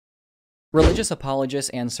Religious apologists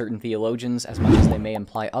and certain theologians, as much as they may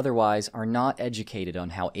imply otherwise, are not educated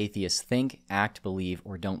on how atheists think, act, believe,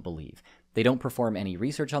 or don't believe. They don't perform any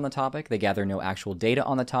research on the topic, they gather no actual data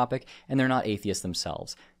on the topic, and they're not atheists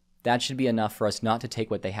themselves. That should be enough for us not to take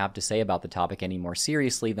what they have to say about the topic any more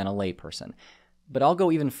seriously than a layperson. But I'll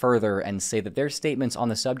go even further and say that their statements on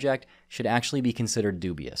the subject should actually be considered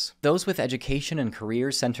dubious. Those with education and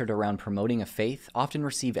careers centered around promoting a faith often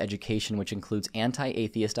receive education which includes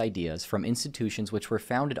anti-atheist ideas from institutions which were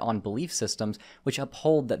founded on belief systems which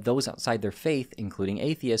uphold that those outside their faith, including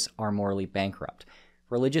atheists, are morally bankrupt.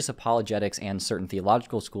 Religious apologetics and certain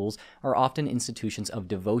theological schools are often institutions of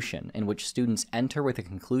devotion in which students enter with a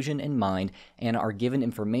conclusion in mind and are given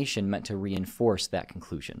information meant to reinforce that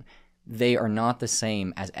conclusion. They are not the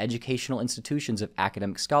same as educational institutions of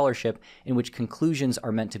academic scholarship in which conclusions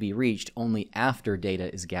are meant to be reached only after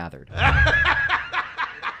data is gathered.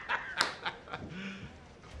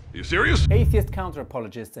 You serious? Atheist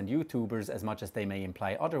counter-apologists and YouTubers, as much as they may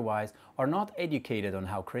imply otherwise, are not educated on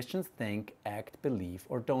how Christians think, act, believe,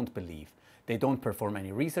 or don't believe. They don't perform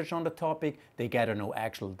any research on the topic, they gather no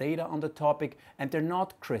actual data on the topic, and they're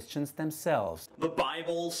not Christians themselves. The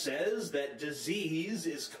Bible says that disease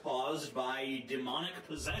is caused by demonic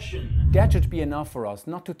possession. That should be enough for us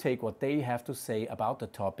not to take what they have to say about the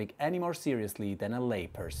topic any more seriously than a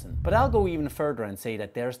layperson. But I'll go even further and say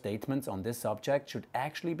that their statements on this subject should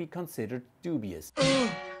actually be considered dubious.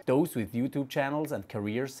 Those with YouTube channels and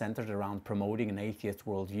careers centered around promoting an atheist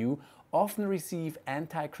worldview often receive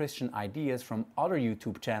anti-Christian ideas from other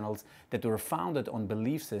YouTube channels that were founded on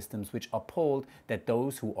belief systems which uphold that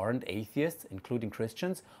those who aren't atheists, including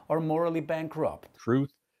Christians, are morally bankrupt.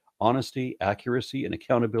 Truth, honesty, accuracy, and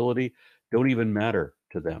accountability don't even matter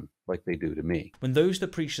to them like they do to me. When those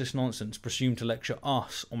that preach this nonsense presume to lecture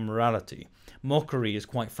us on morality, mockery is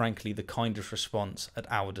quite frankly the kindest response at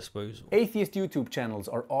our disposal. Atheist YouTube channels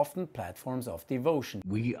are often platforms of devotion.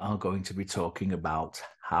 We are going to be talking about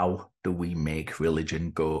how do we make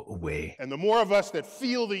religion go away. And the more of us that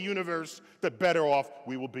feel the universe, the better off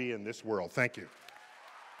we will be in this world. Thank you.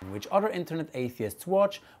 Which other internet atheists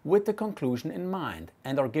watch with the conclusion in mind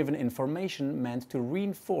and are given information meant to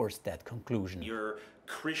reinforce that conclusion. Your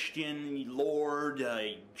Christian Lord,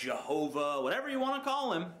 Jehovah, whatever you want to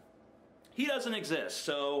call him, he doesn't exist.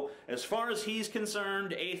 So as far as he's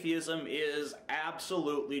concerned, atheism is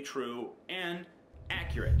absolutely true and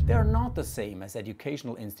accurate. They are not the same as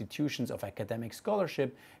educational institutions of academic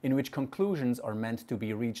scholarship in which conclusions are meant to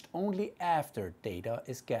be reached only after data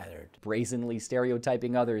is gathered. Brazenly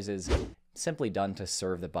stereotyping others is simply done to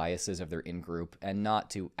serve the biases of their in-group and not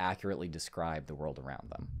to accurately describe the world around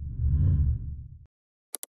them.